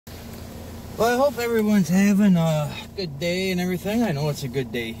Well, I hope everyone's having a good day and everything. I know it's a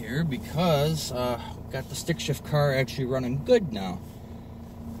good day here because got the stick shift car actually running good now.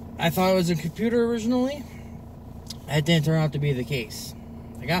 I thought it was a computer originally. That didn't turn out to be the case.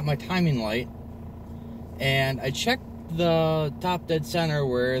 I got my timing light and I checked the top dead center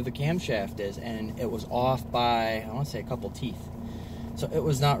where the camshaft is, and it was off by, I want to say, a couple teeth. So it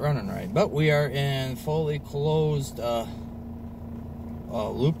was not running right. But we are in fully closed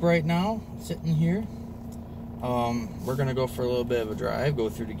loop right now, sitting here. We're gonna go for a little bit of a drive, go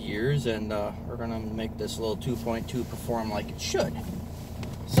through the gears, and we're gonna make this little 2.2 perform like it should.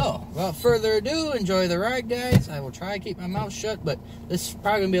 So, without further ado, enjoy the ride, guys. I will try to keep my mouth shut, but this is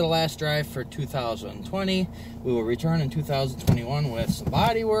probably gonna be the last drive for 2020. We will return in 2021 with some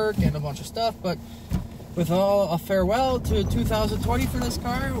body work and a bunch of stuff, but with a farewell to 2020 for this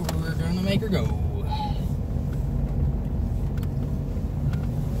car, we're gonna make her go.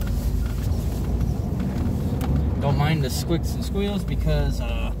 Don't mind the squeaks and squeals because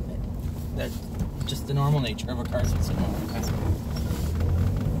that's just the normal nature of a car that's sitting on the car.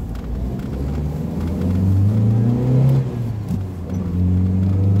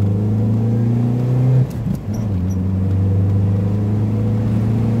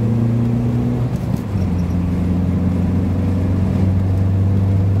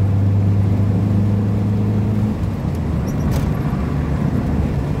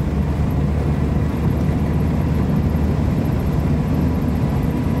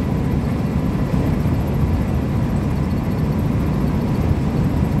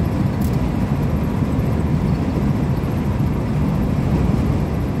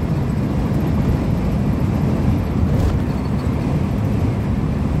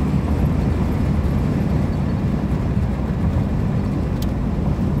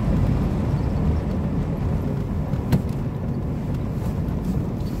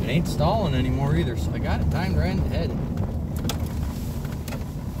 Ain't stalling anymore either, so I got it timed right ahead.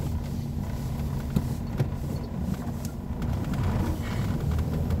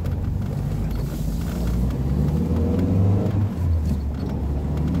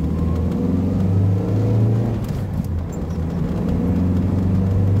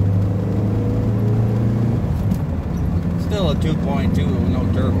 Still a 2.2 with no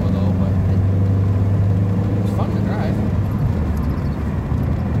turbo though, but it's fun to drive.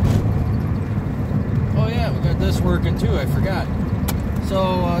 This working too, I forgot.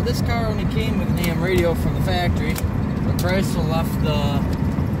 So this car only came with an AM radio from the factory, but Chrysler left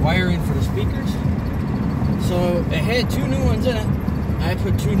the wiring for the speakers. So it had two new ones in it. I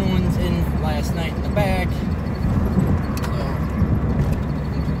put two new ones in last night in the back. So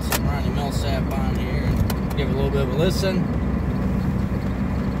put some Ronnie Millsap on here and give it a little bit of a listen.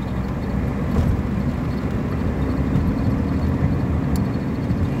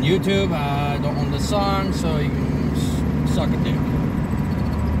 YouTube, I don't own the song, so you can suck a dick.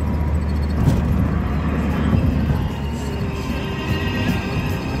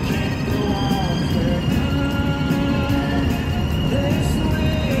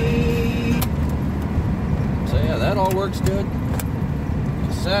 So yeah, that all works good.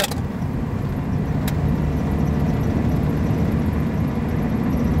 Cassette.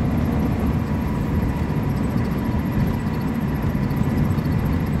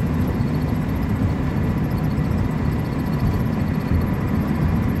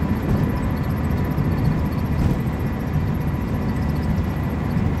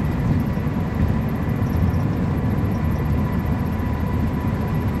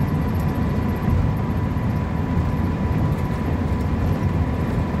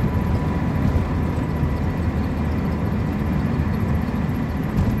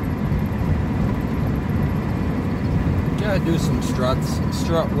 Do some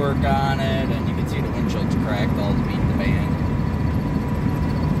strut work on it, and you can see the windshield's cracked all to beat the band.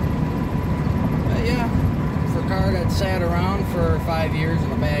 But yeah, for a car that sat around for 5 years in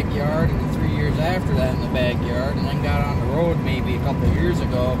the backyard, and then 3 years after that in the backyard, and then got on the road maybe a couple of years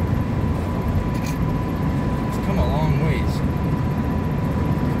ago, it's come a long ways.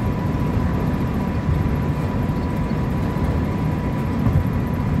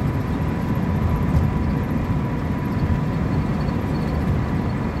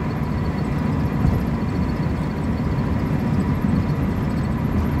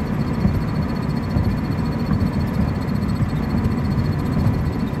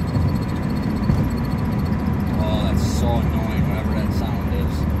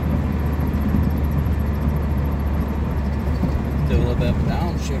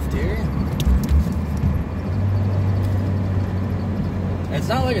 Downshift here. It's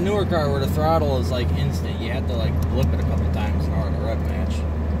not like a newer car where the throttle is like instant. You have to like flip it a couple times in order to rev match.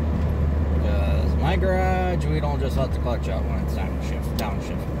 garage, we don't just let the clutch out when it's time to shift,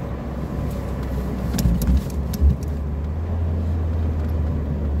 downshift.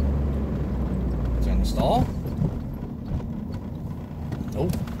 To install.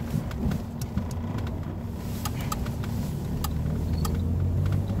 Nope.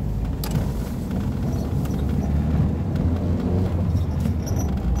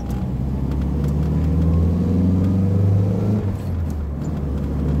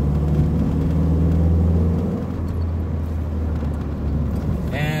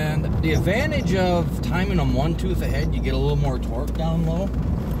 The advantage of timing them one tooth ahead, you get a little more torque down low.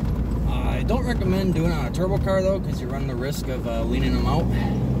 I don't recommend doing it on a turbo car though, because you run the risk of leaning them out.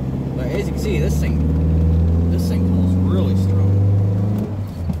 But as you can see, this thing pulls really strong.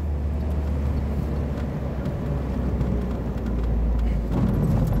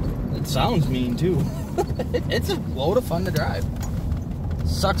 It sounds mean too. It's a load of fun to drive.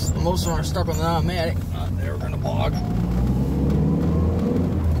 Sucks most of them are stuck on the automatic. They're gonna bog.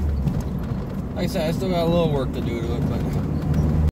 Like I said, I still got a little work to do to it, but